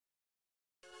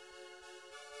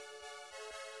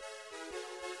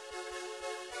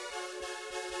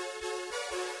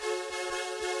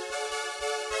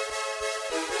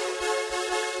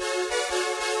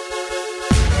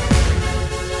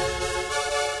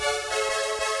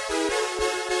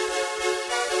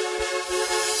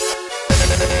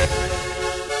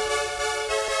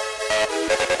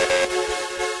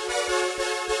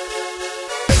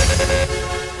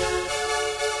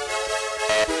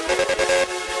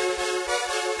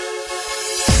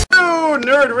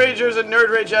Nerd Ragers and Nerd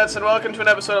Ragettes, and welcome to an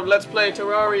episode of Let's Play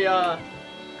Terraria.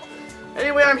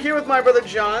 Anyway, I'm here with my brother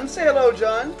John. Say hello,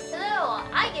 John. Hello,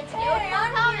 I get to do a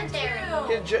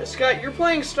commentary. Scott, you're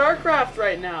playing StarCraft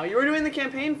right now. You were doing the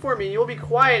campaign for me. You'll be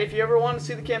quiet if you ever want to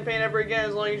see the campaign ever again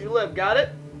as long as you live. Got it?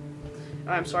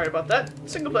 I'm sorry about that.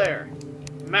 Single player.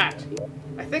 Matt.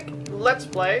 I think Let's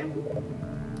Play.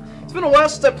 It's been a while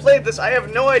since I played this. I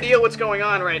have no idea what's going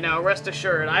on right now, rest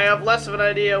assured. I have less of an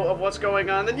idea of what's going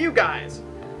on than you guys.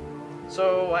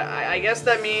 So, I guess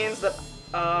that means that,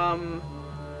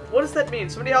 what does that mean?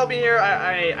 Somebody help me here?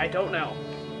 I don't know.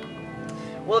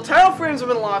 Well, the tile frames have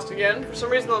been lost again. For some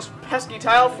reason, those pesky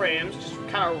tile frames just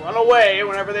kind of run away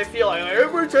whenever they feel like,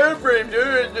 every tile frame.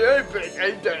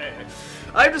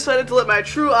 I've decided to let my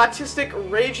true autistic,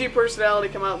 ragey personality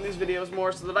come out in these videos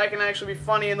more so that I can actually be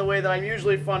funny in the way that I'm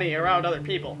usually funny around other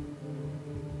people.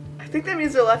 I think that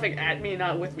means they're laughing at me,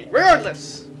 not with me.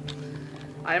 Regardless,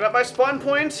 I am at my spawn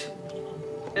point,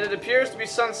 and it appears to be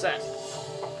sunset.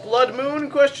 Blood moon,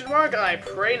 question mark? I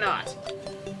pray not.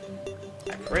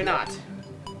 I pray not.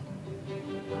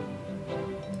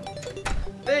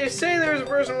 They say there's a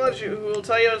person who will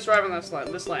tell you how to survive on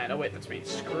this land. Oh wait, that's me.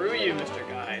 Screw you, Mr.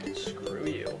 Guide. Screw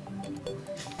you.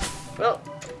 Well,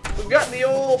 we've got the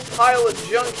old pile of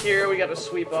junk here we gotta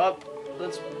sweep up.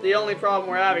 That's the only problem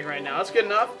we're having right now. That's good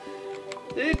enough.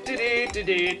 The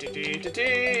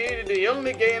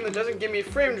only game that doesn't give me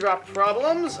frame drop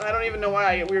problems. I don't even know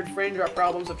why I get weird frame drop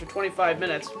problems after 25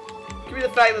 minutes. It could be the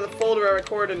fact that the folder I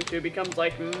record into becomes,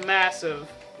 like,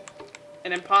 massive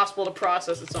and impossible to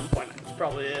process at some point. That's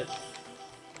probably it.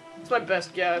 It's my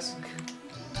best guess.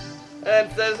 And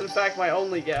that is, in fact, my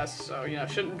only guess, so, you know,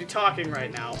 shouldn't be talking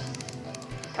right now.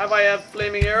 Have I a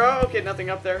flaming arrow? Okay, nothing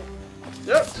up there.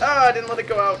 Nope. Ah, I didn't let it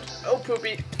go out. Oh,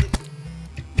 poopy.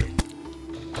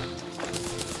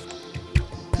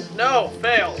 No,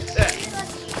 fail. You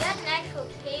got an actual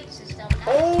cave system.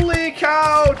 Holy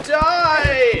cow,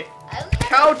 die!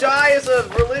 Cow die is a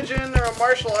religion or a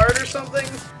martial art or something?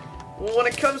 Well, when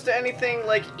it comes to anything,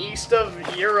 like, east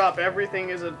of Europe, everything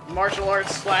is a martial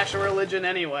arts slash a religion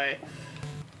anyway.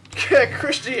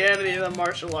 Christianity is a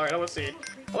martial art. I want to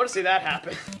see that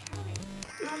happen.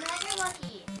 Oh, man, you're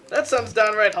lucky. That sounds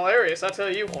downright hilarious, I'll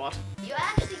tell you what. You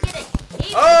actually get a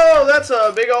cave Oh, that's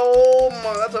a big old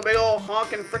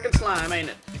honking frickin' slime, ain't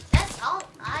it? That's all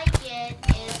I get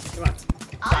is... Come on.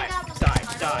 All I got was the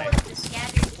tunnel with the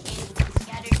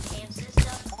scattered cave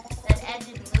system that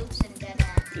ended loops and dead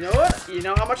ends. You know what? You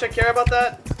know how much I care about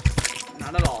that?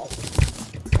 Not at all.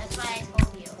 That's why I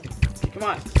told you. Come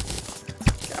on.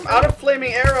 I'm out of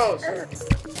flaming arrows.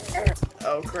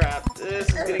 Oh crap. This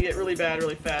is gonna get really bad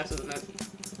really fast, isn't it?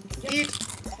 Eat!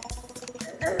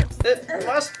 It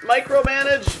must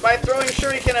micromanage by throwing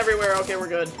shuriken everywhere. Okay, we're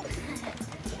good.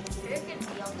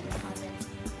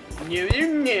 You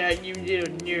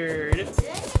little nerd.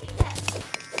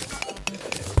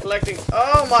 Collecting.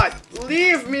 Oh my!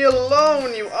 Leave me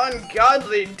alone, you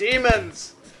ungodly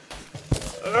demons!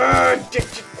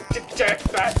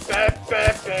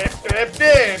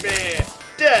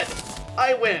 Dead.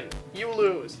 I win. You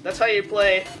lose. That's how you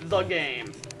play the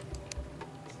game.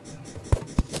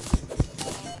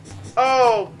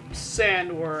 Oh,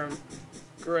 sandworm.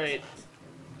 Great.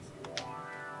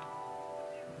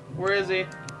 Where is he?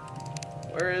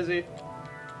 Where is he?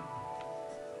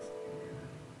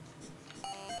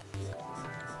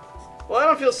 Well, I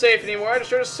don't feel safe anymore. I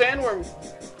just heard a sandworm.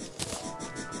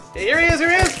 Hey, here he is, here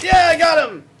he is! Yeah, I got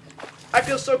him! I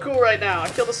feel so cool right now. I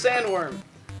killed a sandworm.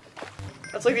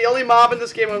 That's like the only mob in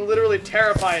this game I'm literally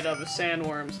terrified of is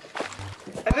sandworms.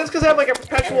 And this because I have like a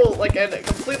perpetual, like a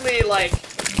completely like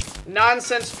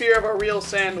nonsense fear of a real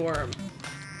sandworm.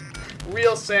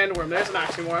 Real sandworm. There's an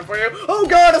oxymoron for you. Oh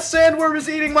god, a sandworm is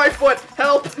eating my foot!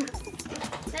 Help!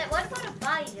 What about a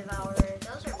body devourer?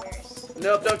 Those are worse.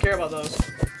 Nope, don't care about those.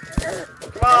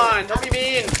 Come on, don't be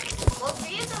mean. Well,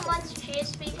 3 of them once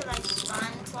chased me to my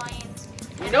spawn point.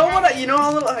 You know what? You know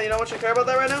how much I care about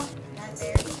that right now? Not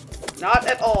very. Not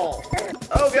at all.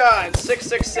 Oh god,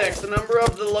 666, the number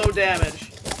of the low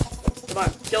damage. Come on,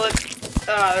 kill it.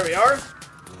 Ah, there we are.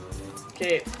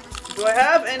 Okay, do I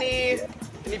have any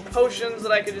potions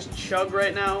that I could just chug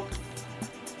right now?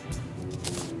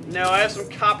 No, I have some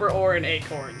copper ore and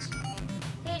acorns.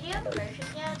 Hey, do you have a merchant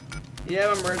yet? Yeah,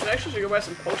 I'm a merchant. Actually, I should go buy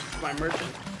some potions for my merchant.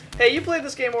 Hey, you play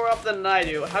this game more often than I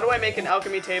do. How do I make an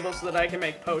alchemy table so that I can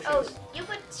make potions? Oh, you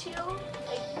put 2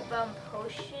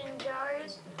 potion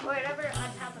jars or whatever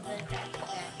on top of the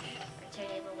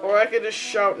table. Or I could just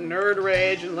shout nerd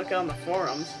rage and look on the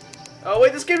forums. Oh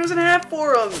wait, this game doesn't have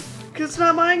forums because it's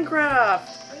not Minecraft.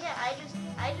 Oh yeah,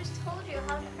 I just told you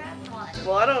how to craft one.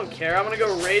 Well, I don't care. I'm gonna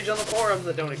go rage on the forums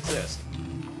that don't exist.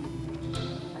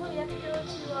 Oh, you have to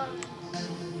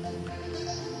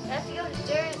go to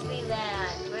Dursley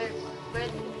Land, where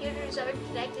the computers are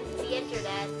connected to the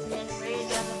internet and rage on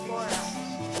the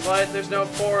forums. But there's no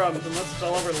forums unless it's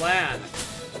all over land.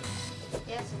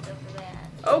 Yes, it's over land.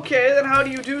 Okay, then how do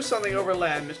you do something over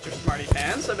land, Mr. Smarty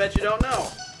Pants? I bet you don't know.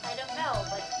 I don't know,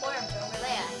 but forums are over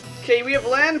land. Okay, we have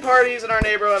land parties in our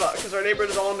neighborhood because our neighborhood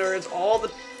is all nerds. All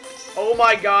the... Oh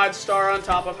my god, star on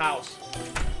top of house.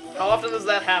 How often does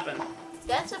that happen?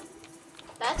 That's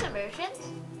immersion?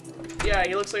 Yeah,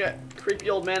 he looks like a creepy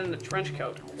old man in a trench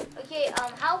coat. Okay,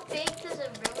 how big does a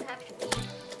room have to be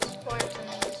for it to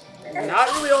make? Not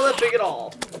really all that big at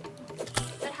all.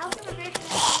 But how come immersion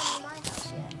isn't in my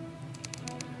house yet?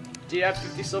 Do you have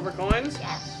 50 silver coins?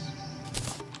 Yes.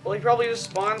 Well, he probably just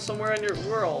spawned somewhere in your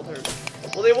world. Or...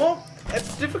 Well, they won't...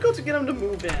 It's difficult to get them to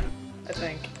move in, I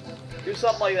think. Do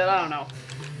something like that, I don't know.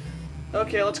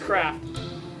 Okay, let's craft.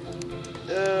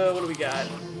 What do we got?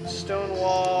 Stone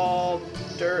wall,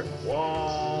 dirt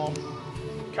wall,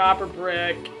 copper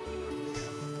brick.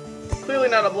 Clearly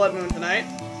not a blood moon tonight.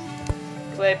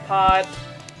 Clay pot,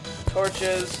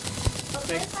 torches. Oh,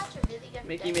 clay pots are really good for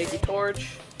Makey decoration.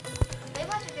 torch. Clay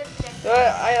pots are good for decoration.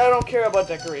 I don't care about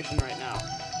decoration right now.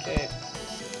 Okay.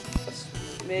 Let's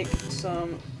make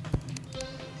some...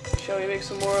 Shall we make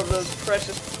some more of those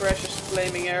precious, precious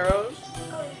flaming arrows?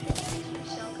 Oh, you can use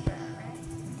some silk for armor.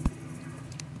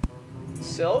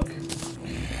 Silk?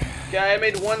 Okay, I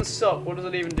made one silk. What does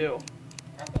it even do?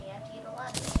 Nothing, you have to eat a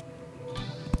lot of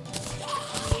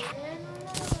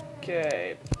it.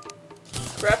 Okay.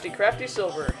 Crafty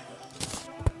silver.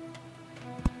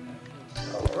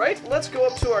 Alright, let's go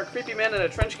up to our creepy man in a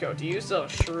trench coat. Do you sell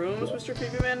shrooms, Mr.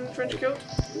 Creepy Man in a trench coat?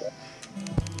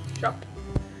 Shop.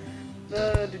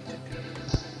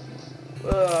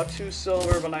 2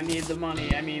 silver, but I need the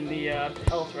money. I mean the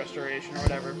health restoration or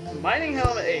whatever. Mining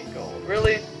helmet, 8 gold.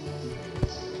 Really?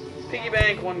 Piggy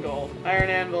bank, 1 gold. Iron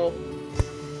anvil.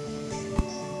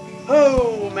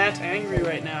 Oh, Matt's angry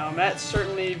right now. Matt's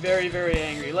certainly very, very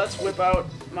angry. Let's whip out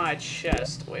my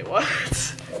chest. Wait, what?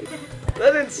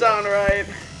 That didn't sound right.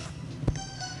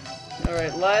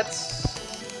 Alright, let's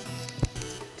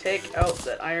take out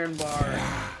that iron bar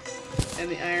and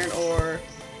the iron ore.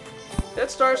 That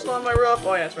star's still on my roof.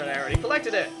 Oh, yeah, that's right. I already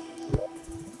collected it.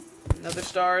 Another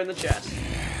star in the chest.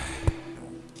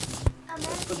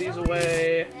 Let's put these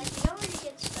away. You know where you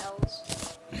get spells?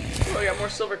 Oh, I got more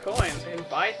silver coins. I can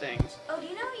buy things. Oh, do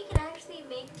you know you can actually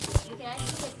get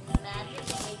magic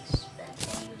and make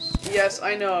spells? Yes,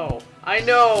 I know. I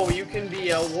know you can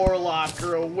be a warlock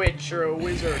or a witch or a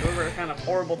wizard, whatever kind of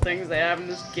horrible things they have in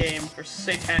this game for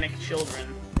satanic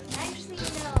children. Actually, no.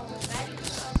 Magic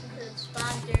spells could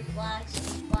spawn dirt blocks and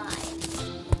fly.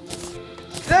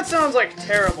 That sounds like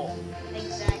terrible.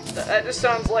 Exactly. That just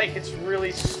sounds like it's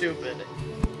really stupid.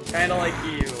 Kinda like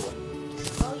you.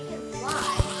 Oh, you can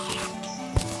fly.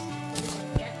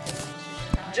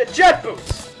 Jet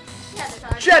boots! Yeah, they're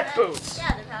powered Jet by boots!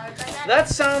 Yeah, they're powered by that. That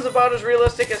sounds about as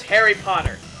realistic as Harry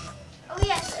Potter. Oh,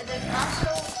 yes, and there's also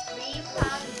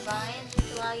 3-pronged vines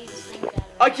which allow you to sling that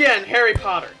around. Again, Harry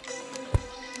Potter. And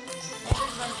there's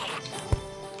one other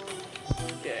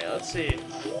stuff. Okay, let's see.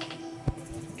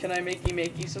 Can I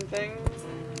makey some things?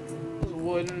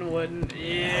 Wooden.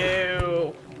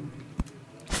 Ew.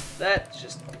 That's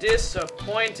just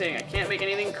disappointing. I can't make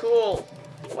anything cool.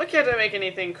 Why can't I make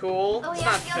anything cool? Oh, It's you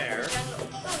not have to go fair. to the jungle.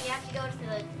 Oh, you have to go to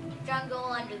the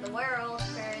jungle under the world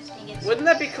first and get. Wouldn't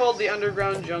that be called the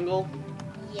underground jungle?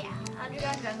 Yeah,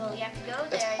 underground jungle. You have to go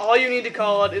That's there. all you need to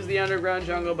call it is the underground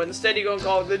jungle, but instead you go and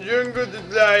call it the jungle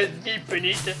that lies deep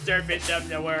beneath the surface of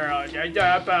the world. Did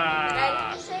I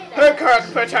say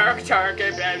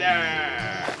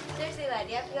that? Seriously, lad,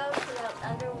 you have to go to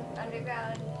the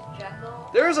underground jungle.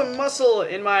 There is a muscle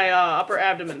in my upper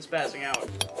abdomen spazzing out.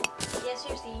 Yeah,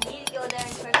 seriously, you need to go there and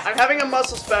first. I'm having a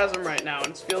muscle spasm right now,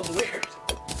 and it feels weird.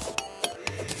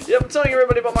 Yep, I'm telling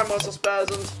everybody about my muscle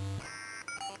spasms.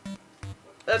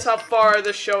 That's how far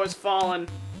this show has fallen.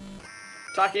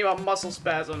 Talking about muscle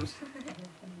spasms.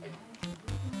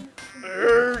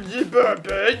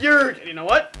 You know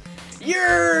what?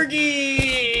 Yergi!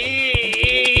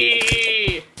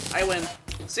 I win.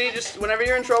 See, just whenever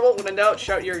you're in trouble, when in doubt,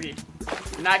 shout Yergi.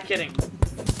 Not kidding.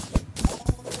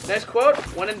 Next quote,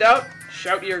 when in doubt,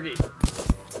 shout Yergi.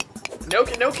 No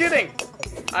kidding.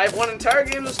 I've won entire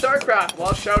games of StarCraft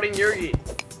while shouting Yergi.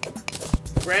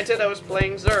 Granted, I was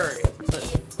playing Zerg, but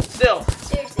still.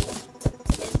 Seriously,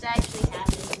 it's actually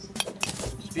happens.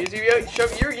 Just because you shout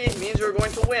Yergi means you're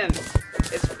going to win.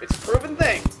 It's a proven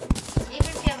thing. Even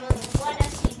if you have only one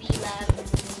SCV left.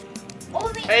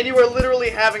 Only And you were literally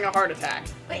having a heart attack.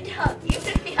 Wait, no, you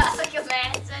could be on a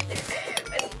command center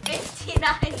with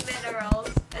 59 minerals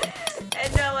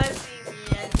and no SCVs.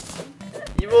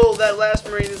 That last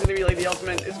Marine is gonna be like the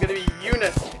ultimate. Is gonna be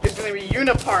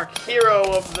Unipark, hero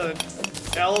of the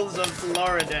elves of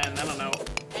Loredan. I don't know.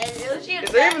 Is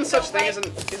there even such thing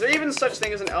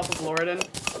as an elf of Loredan?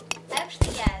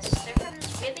 Actually, yes. They're from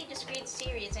this really discreet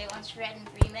series I once read in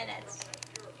 3 minutes.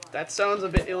 That sounds a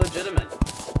bit illegitimate.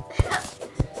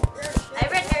 I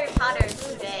read Harry Potter in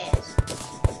 2 days.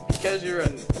 Because you're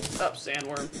an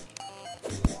sandworm.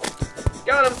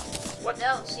 Got him. What?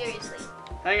 No, seriously.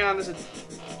 Hang on, there's a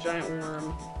giant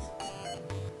worm.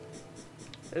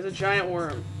 There's a giant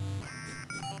worm.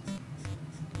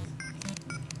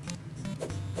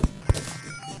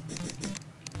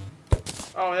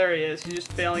 Oh, there he is. He's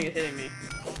just failing at hitting me.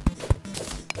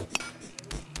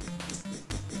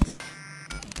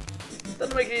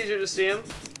 Doesn't make it easier to see him.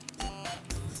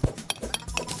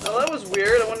 Oh, that was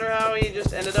weird. I wonder how he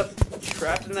just ended up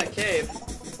trapped in that cave.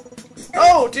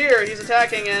 Oh dear, he's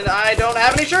attacking and I don't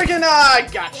have any shuriken! Ah, I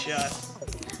gotcha!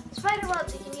 Spider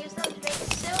webs, you can use them to make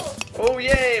silk. Oh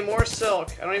yay, more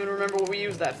silk. I don't even remember what we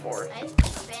used that for. I think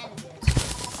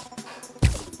bandages.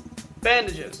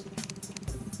 Bandages.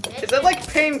 Is that like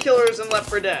painkillers in Left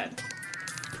 4 Dead?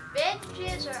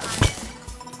 Bandages or iron?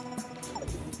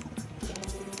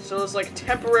 So it's like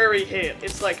temporary heal.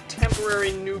 It's like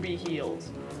temporary newbie heals.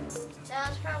 No,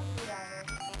 it's probably iron.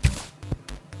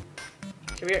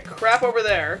 Okay, we got crap over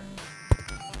there.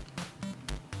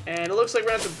 And it looks like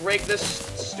we're gonna have to break this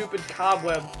stupid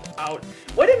cobweb out.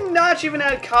 Why did Notch even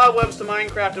add cobwebs to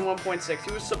Minecraft in 1.6?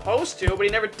 He was supposed to, but he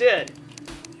never did.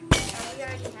 Oh, we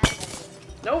already had that.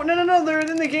 No, they're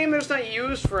in the game. They're just not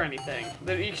used for anything.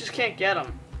 You just can't get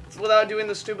them. It's without doing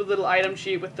the stupid little item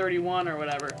sheet with 31 or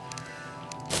whatever.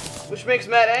 Which makes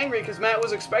Matt angry, because Matt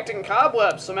was expecting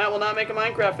cobwebs, so Matt will not make a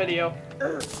Minecraft video.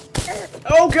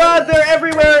 Oh god, they're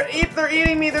everywhere! They're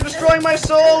eating me! They're destroying my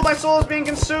soul! My soul is being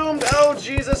consumed! Oh,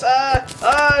 Jesus!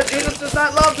 Jesus does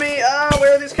not love me!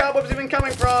 Where are these cobwebs even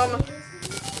coming from?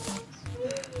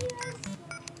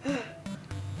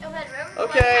 Okay. One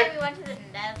time we went to the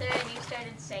Nether and you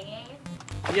started singing?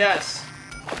 Yes.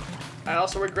 I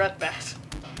also regret that.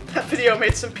 That video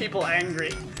made some people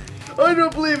angry. I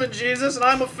don't believe in Jesus and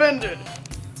I'm offended.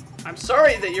 I'm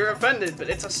sorry that you're offended, but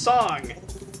it's a song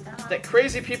that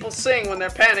crazy people sing when they're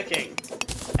panicking.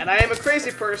 And I am a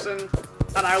crazy person,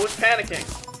 and I was panicking.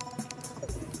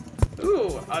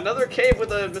 Ooh, another cave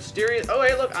with a mysterious... Oh,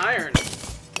 hey, look, iron.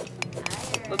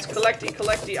 Let's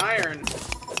collecty iron.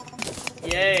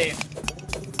 Yay.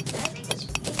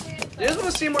 Do you guys want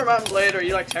to see more Mountain Blade, or are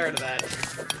you, like, tired of that?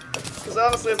 Because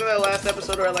honestly, I think that last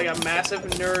episode where I had, like, a massive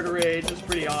nerd rage was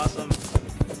pretty awesome.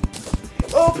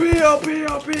 OP!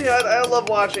 I love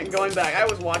going back. I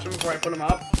always watch them before I put them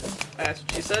up. That's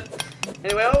what she said.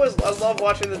 Anyway, I love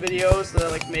watching the videos that I,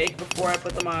 like, make before I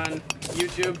put them on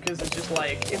YouTube, because it's just,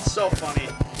 like, it's so funny.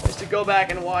 Just to go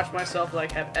back and watch myself,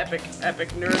 like, have epic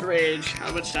nerd rage.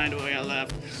 How much time do I got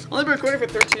left? Only been recording for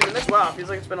 13 minutes? Wow, feels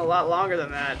like it's been a lot longer than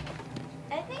that.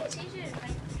 I think it's easier to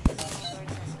find.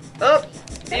 Oh,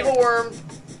 evil worm.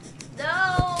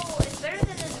 No, it's better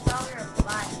than the devourer of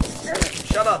bodies.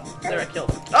 Shut up. There, I killed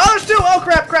him. Oh, there's two! Oh,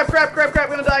 crap. Gonna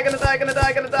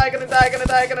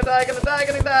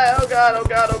die. Oh, God.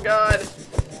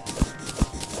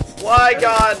 Why,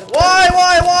 God? Why,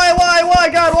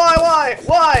 God?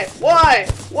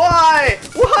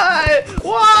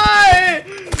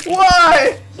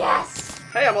 Why? Yes!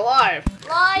 Hey, I'm alive.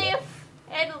 Life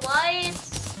and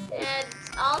lights and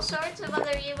all sorts of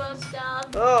other emo stuff.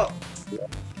 Oh.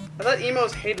 I thought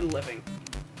emos hated living.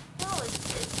 No,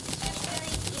 it's just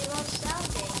really emo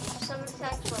sounding. Some of the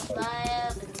actual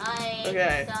vibe and light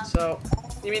Okay, and stuff. so,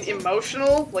 you mean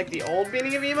emotional? Like the old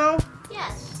meaning of emo?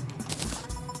 Yes.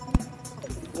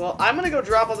 Well, I'm gonna go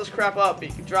drop all this crap off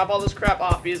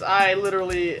because I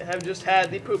literally have just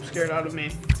had the poop scared out of me.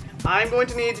 I'm going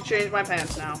to need to change my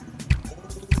pants now.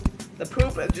 The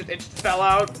poop, it just fell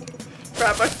out.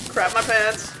 Crap my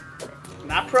pants.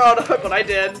 Not proud of it, but I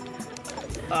did.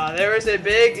 There is a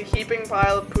big heaping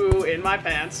pile of poo in my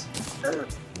pants.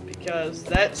 Because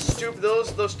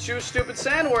those two stupid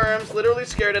sandworms literally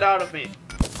scared it out of me.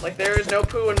 Like there is no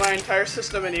poo in my entire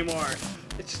system anymore.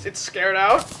 It's scared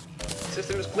out. The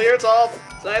system is clear, it's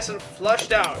nice and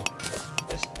flushed out.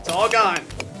 It's all gone.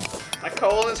 My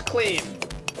colon is clean.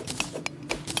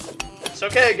 It's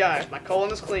okay, guys. My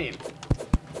colon is clean.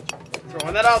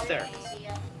 Throwing that out there.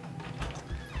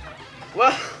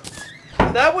 Well,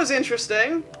 that was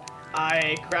interesting.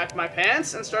 I cracked my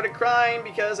pants and started crying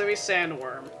because of a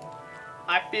sandworm.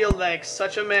 I feel like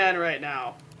such a man right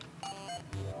now.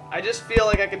 I just feel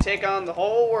like I could take on the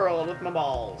whole world with my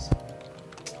balls.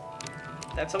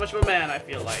 That's how much of a man I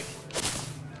feel like.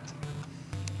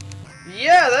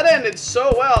 Yeah, that ended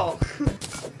so well.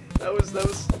 that was,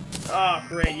 oh,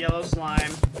 great, yellow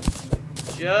slime.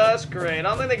 Just great. I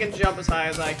don't think they can jump as high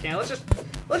as I can. Let's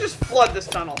just flood this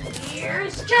tunnel.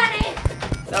 Here's Johnny!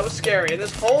 That was scary. And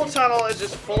this whole tunnel is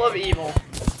just full of evil.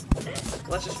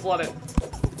 Let's just flood it.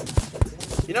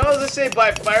 You know, as they say,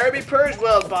 by fire be purged,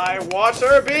 well, by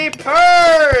water be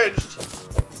purged!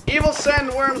 Evil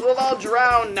sandworms will all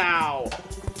drown now.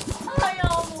 I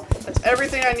almost... That's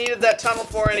everything I needed that tunnel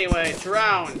for anyway.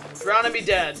 Drown. Drown and be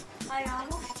dead. I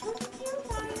almost took you.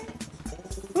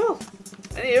 Whew.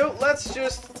 Anywho, let's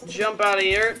just jump out of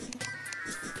here.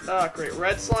 Oh, great.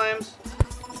 Red slimes.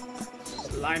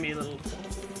 Slimy little...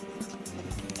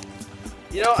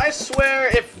 You know, I swear,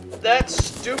 if that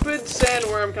stupid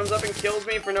sandworm comes up and kills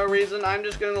me for no reason, I'm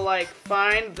just gonna, like,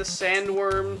 find the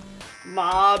sandworm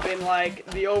mob in, like,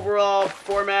 the overall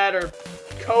format or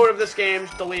code of this game,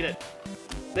 just delete it.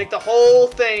 Make the whole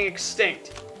thing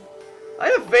extinct. I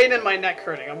have a vein in my neck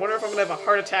hurting. I wonder if I'm gonna have a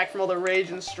heart attack from all the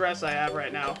rage and stress I have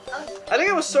right now. I think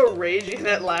I was so ragey in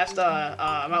that last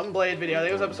Mountain Blade video. I think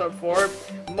it was episode 4.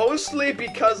 Mostly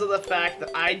because of the fact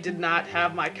that I did not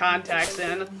have my contacts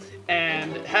in.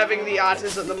 And having the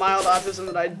autism, the mild autism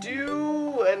that I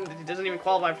do, and it doesn't even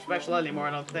qualify for special anymore,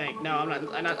 I don't think. No, I'm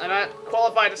not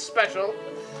qualified as special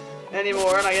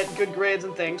anymore, and I get good grades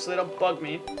and things, so they don't bug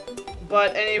me.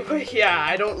 But anyway, yeah,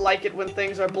 I don't like it when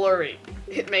things are blurry.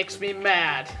 It makes me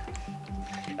mad.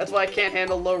 That's why I can't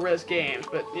handle low-res games,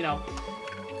 but, you know,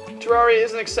 Terraria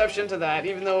is an exception to that,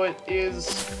 even though it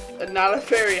is not a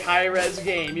very high-res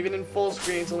game. Even in full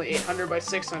screen, it's only 800 by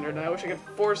 600, and I wish I could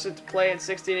force it to play at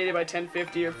 1680 by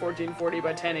 1050 or 1440 by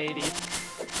 1080.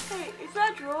 Hey, is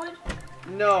that Druid?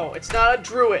 No, it's not a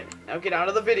druid. Now get out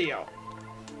of the video.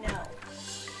 No.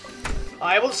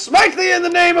 I will smite thee in the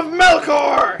name of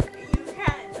Melkor! You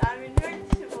can't. I'm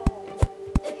invincible.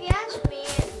 If you ask me,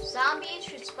 zombies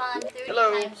should spawn 30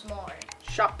 Hello. times more.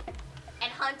 Shop.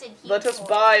 And hunted heat Let us force.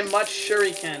 buy much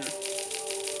shuriken.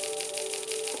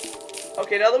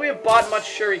 Okay, now that we have bought much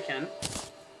shuriken.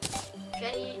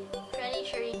 Shreddy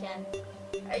Shuriken.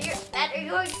 Are you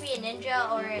going to be a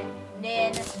ninja or a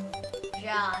ninja?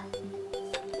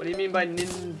 What do you mean by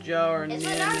ninja or It's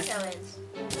what nin? Naruto is.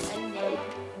 A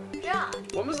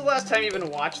ninja. When was the last time you even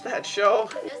watched that show?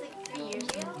 It was like 3 years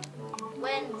ago.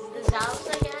 When the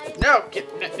Zabuza guys. No, get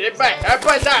back.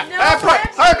 That. No,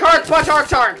 Hark,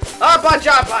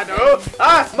 Bajapano.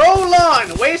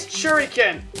 Molon. Waste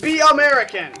shuriken. Be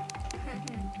American.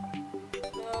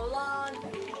 Mulan.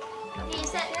 Okay,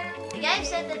 the guy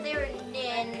said that they were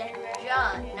ninja,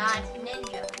 not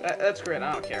ninja. That's great.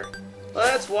 I don't care.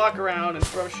 Let's walk around and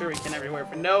throw shuriken everywhere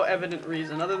for no evident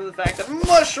reason other than the fact that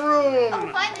mushroom.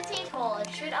 Oh, find the team hole. It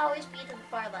should always be to the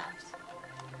far left.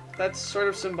 That's sort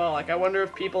of symbolic. I wonder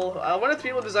if people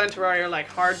who design Terraria are like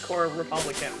hardcore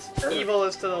Republicans. Evil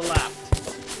is to the left.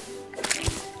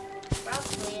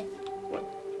 Probably. What?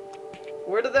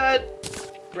 Where did that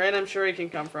random shuriken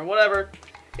come from? Whatever.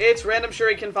 It's random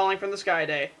shuriken falling from the sky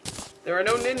day. There are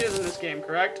no ninjas in this game,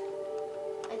 correct?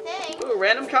 I think. Ooh,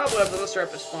 random cobwebs on the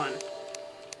surface. Fun.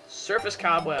 Surface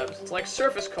cobwebs. It's like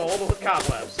surface coal, but with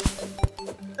cobwebs.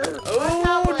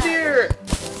 Oh dear!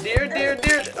 Dear.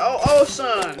 Oh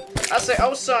son. I say,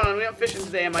 oh son, we went fishing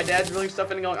today, and my dad's drilling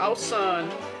stuff in and going, oh son.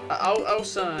 Oh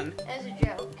son. As a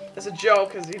joke. It's a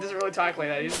joke, because he doesn't really talk like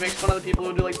that. He just makes fun of the people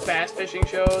who do like bass fishing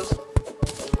shows.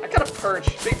 I got a perch.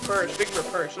 Big for a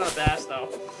perch. Not a bass though.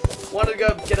 Wanted to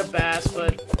go get a bass,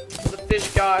 but the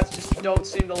fish gods just don't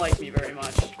seem to like me very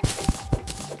much.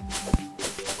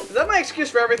 Is that my excuse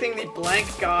for everything? The blank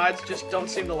gods just don't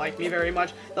seem to like me very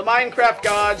much. The Minecraft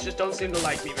gods just don't seem to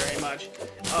like me very much.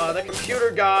 The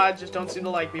computer gods just don't seem to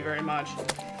like me very much.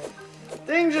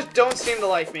 Things just don't seem to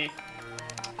like me.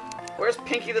 Where's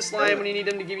Pinky the Slime when you need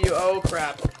him to give you... Oh,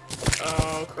 crap.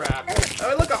 Oh, crap.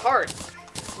 Oh, look, a heart.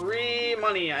 Free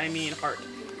money, I mean heart.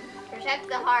 Protect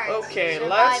the heart. Okay,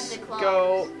 let's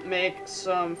go make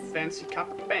some fancy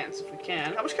copper pants if we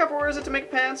can. How much copper ore is it to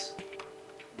make pants?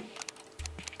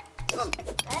 I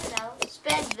don't know.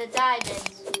 Spend the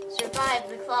diamonds, survive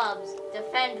the clubs,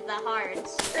 defend the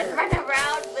hearts, and run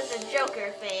around with a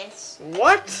Joker face.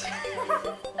 What?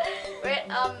 I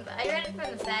read it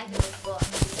from the back of the book.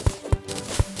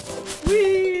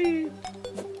 Whee!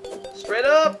 Straight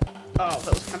up. Oh,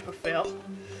 that was kind of a fail.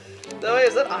 No, wait,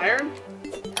 is that iron?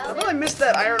 How come I missed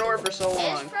that iron ore for so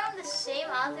long? It's from the same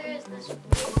author as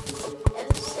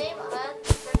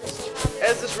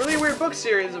As this really weird book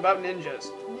series about ninjas.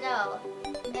 No.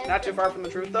 Not too far from the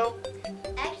truth, though.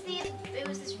 Actually,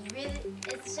 it's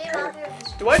the same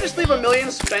Do I just leave a million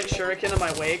spent shuriken in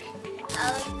my wake?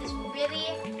 This really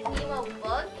emo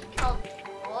book called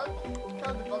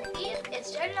The Book Thief. It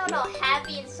started out all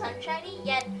happy and sunshiny,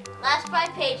 yet last 5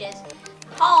 pages,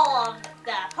 all of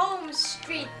the home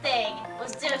street thing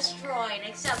was destroyed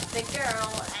except the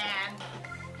girl and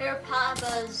her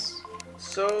papa's.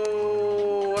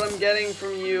 So, what I'm getting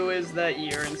from you is that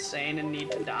you're insane and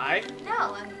need to die?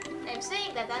 No, I'm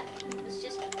saying that was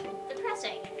just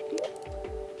depressing.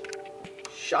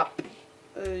 Shop.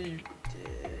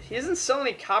 He doesn't sell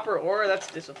any copper ore. That's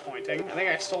disappointing. I think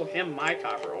I sold him my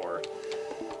copper ore.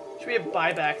 Should be a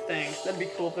buyback thing. That'd be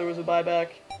cool if there was a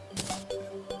buyback.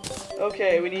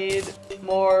 Okay, we need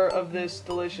more of this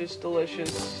delicious,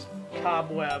 delicious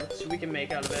cobweb so we can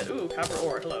make out of it. Ooh, copper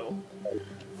ore. Hello.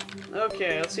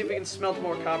 Okay, let's see if we can smelt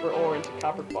more copper ore into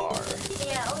copper bar.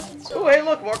 Yeah. Oh, hey,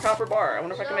 look, more copper bar. I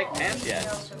wonder if I can make pants yet.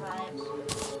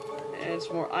 And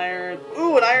some more iron.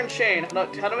 Ooh, an iron chain. How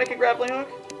to make a grappling hook?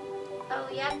 Oh,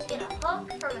 you have to get a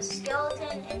hook from a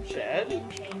skeleton and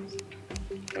chains.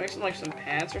 Can I make some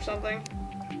pants or something?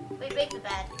 Wait, make the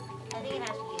bed. I think it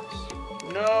has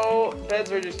use. No,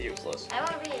 beds are just useless. I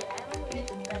want to read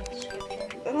the bed description.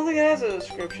 I don't think it has a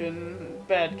description.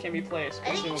 Bed can be placed.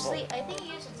 I think you Consumable. sleep. I think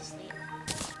you use it to sleep.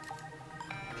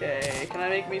 Okay, can I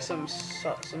make me some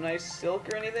nice silk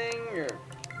or anything, or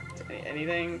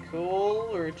anything cool,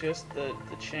 or just the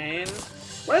chain?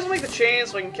 Might as well make the chain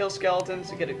so I can kill skeletons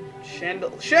to get a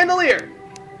chandelier.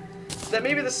 That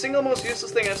may be the single most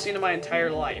useless thing I've seen in my entire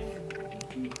life.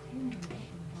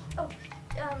 Oh,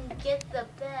 get the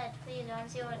bed, please. I want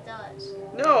to see what it does.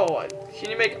 No, can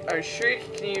you make? Are you sure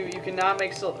you cannot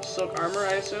make silk armor?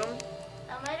 I assume.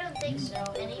 I don't think so.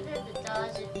 And even if it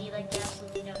does, it'd be like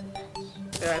absolutely no defense.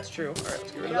 Yeah, that's true. All right,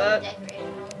 let's get rid of that. that.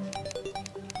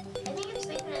 I think I'm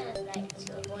sleeping in at night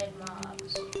to avoid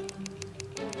mobs.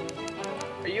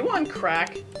 Are you on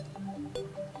crack?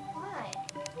 Why?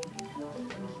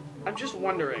 I'm just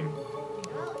wondering.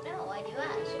 Well, no, I do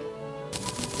ask.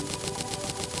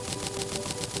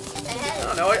 I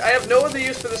don't know. I have no other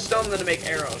use for the stone than to make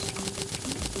arrows.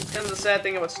 It's kind of the sad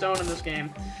thing about stone in this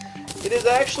game. It is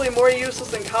actually more useless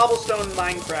than cobblestone in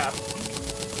Minecraft.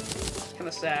 It's kind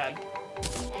of sad.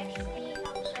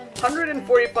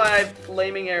 145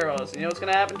 flaming arrows. You know what's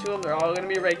going to happen to them? They're all going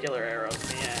to be regular arrows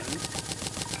in the end.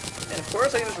 And of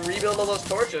course I can just rebuild all those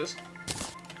torches.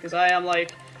 Because I am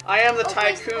the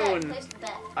tycoon. Place the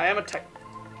bed. I am a tycoon.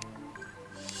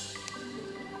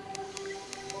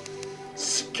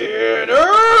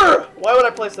 Skinner! Why would I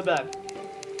place the bed?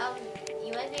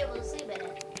 You might be able to sleep in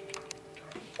it.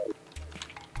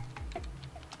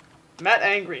 Matt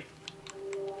angry.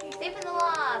 Sleep in the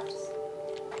loft.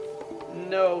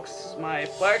 No, 'cause well,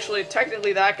 actually,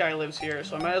 technically that guy lives here,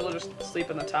 so I might as well just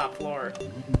sleep in the top floor.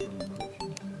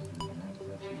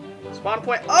 Spawn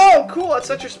point. Oh, cool! That's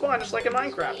such your spawn, just like in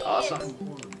Minecraft. Yes. Awesome.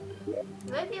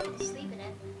 You might be able to sleep in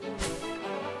it.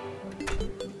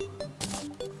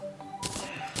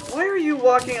 Why are you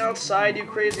walking outside, you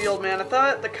crazy old man? I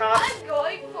thought the cop. I'm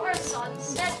going for a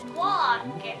sunset walk.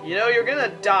 You know you're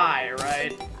gonna die,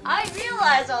 right? I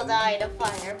realize I'll die in a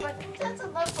fire, but it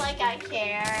doesn't look like I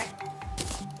care.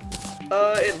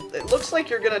 It looks like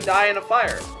you're gonna die in a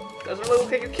fire. Doesn't really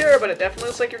look like you care, but it definitely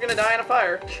looks like you're gonna die in a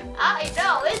fire. I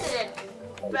know, isn't it?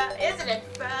 Isn't it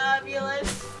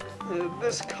fabulous?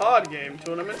 This card game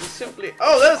tournament is simply...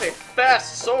 Oh, that is a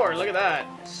fast sword. Look at that.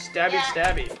 Stabby, Yeah,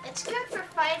 stabby. It's good for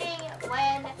fighting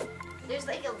when there's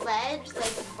like a ledge,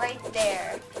 like right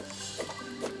there.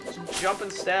 Just jump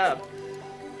and stab.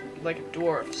 Like a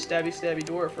dwarf. Stabby, stabby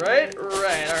dwarf, right?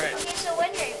 Right, alright. Okay, so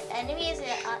when your enemy is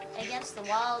against the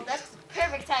wall, that's the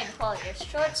perfect time to pull out your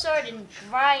short sword and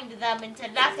grind them into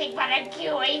nothing but a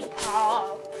gooey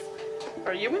pulp.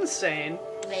 Are you insane?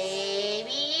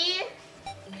 Maybe.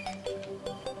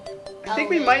 I think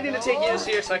we might need to take you to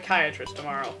see your psychiatrist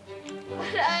tomorrow.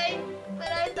 But I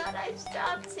thought I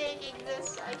stopped taking this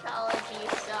psychology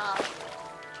stuff.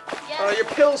 Yes. Your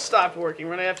pills stopped working.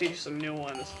 We're gonna have to get you some new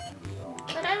ones.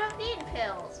 But I don't need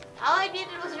pills. All I needed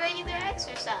was regular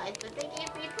exercise, but they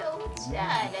gave me pills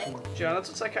instead. John, that's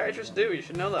what psychiatrists do. You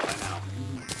should know that by now.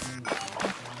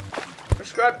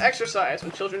 Prescribe exercise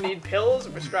when children need pills,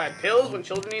 and prescribe pills when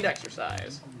children need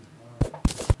exercise.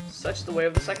 Such is the way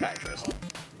of the psychiatrist.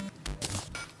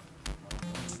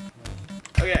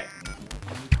 Okay.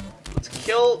 Let's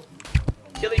kill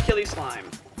Killy Slime.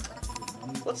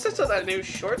 Let's test out that new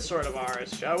short sword of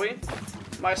ours, shall we?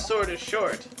 My sword is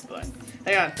short, but...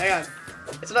 Hang on.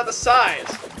 It's not the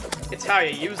size. It's how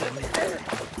you use it.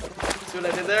 See what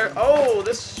I did there? Oh,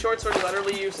 this short sword is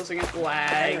utterly useless against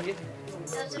lag.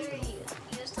 Those are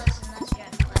useless unless you're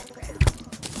on Minecraft.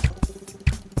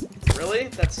 Really?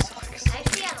 That sucks.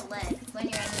 Actually on a lead when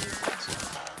you're on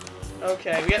the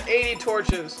Okay, we got 80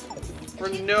 torches for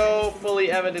no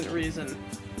fully evident reason.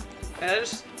 And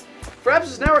Fraps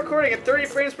is now recording at 30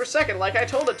 frames per second like I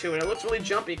told it to, and it looks really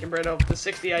jumpy compared to the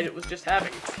 60 I was just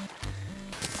having.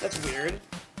 That's weird.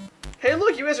 Hey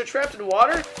look, you guys are trapped in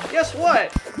water? Guess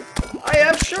what? I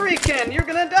have shuriken! You're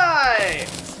gonna die!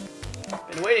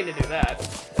 Been waiting to do that.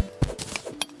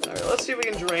 Alright, let's see if we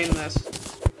can drain this.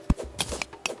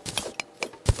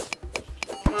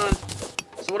 Come on.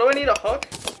 So what do I need, a hook?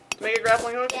 To make a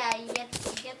grappling hook? Yeah, you get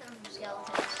them from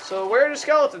skeletons. So where do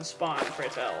skeletons spawn, pray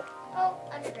tell? Oh,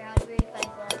 underground. Where you find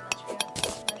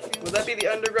mushrooms. Would that be the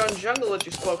underground jungle that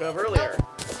you spoke of earlier?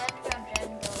 Nope. The underground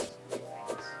jungle is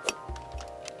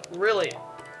different. Really?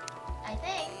 I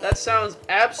think. That sounds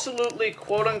absolutely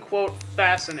quote-unquote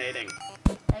fascinating.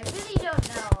 I really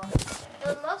don't know.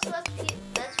 But most let's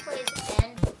plays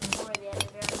end before the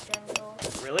underground jungle.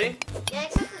 Really? Yeah,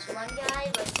 except this one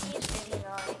guy, but he's really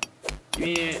annoying. You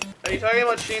mean, are you talking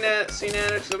about Cena?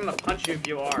 Because I'm gonna punch you if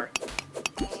you are.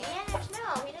 No,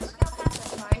 he doesn't go past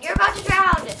that far. And you're about to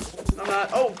drown! I'm not.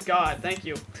 Oh God, thank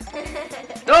you.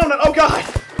 No, no, oh God!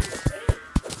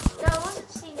 No, it wasn't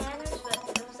sea nanners, but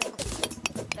it was like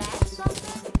bat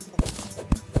something?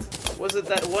 Was it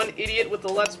that one idiot with the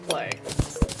Let's Play?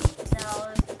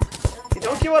 No. You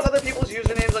don't give out other people's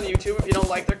usernames on YouTube if you don't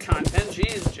like their content.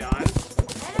 Jeez, John.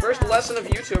 First lesson of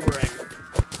YouTubering.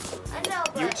 I know,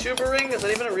 but... YouTubering? Is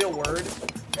that even a real word?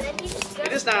 But he just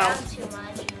It is jumps now. around too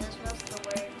much, because most of the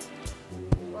words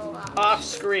will, Off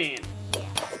screen. Yeah.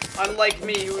 Unlike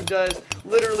me, who does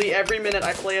literally every minute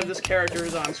I play of this character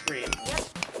is on screen. Yep.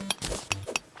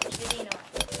 It's really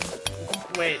annoying.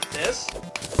 Wait, this?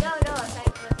 No, I'm talking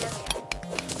about the other guy.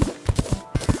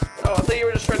 Oh, I thought you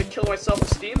were just trying to kill my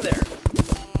self-esteem there.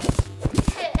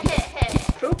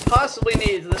 Who possibly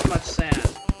needs this much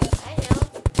sand? I know.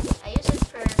 I use it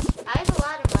for... I have a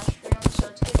lot of mushrooms, so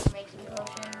it's good for making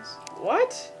potions.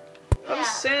 What? How Yeah.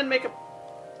 does sand make a...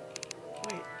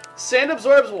 Wait. Sand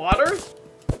absorbs water?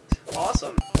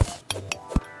 Awesome.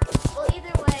 Well,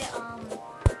 either way,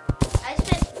 I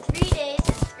spent 3 days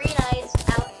and 3 nights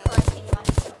out collecting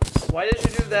mushrooms. Why did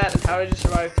you do that, and how did you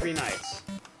survive 3 nights?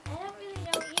 I don't really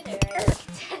know either. I just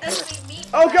continuously meat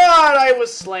Oh grinded. God, I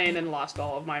was slain and lost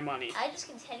all of my money. I just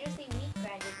continuously meat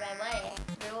grinded my way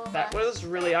through That was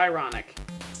really ironic.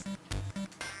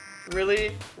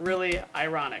 Really, really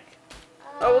ironic.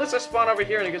 Oh, at least I spawned over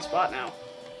here in a good spot now.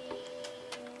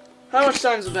 How much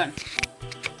time has it been?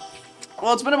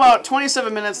 Well, it's been about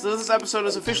 27 minutes. This episode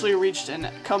has officially reached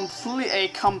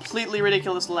a completely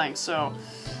ridiculous length, so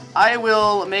I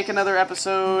will make another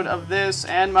episode of this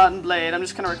and Mountain Blade. I'm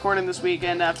just kind of recording this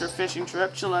weekend after a fishing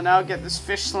trip, chilling out, get this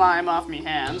fish slime off me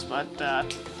hands, but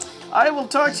I will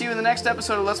talk to you in the next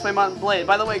episode of Let's Play Mountain Blade.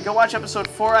 By the way, go watch episode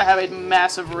 4. I have a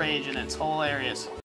massive rage in it. It's hilarious.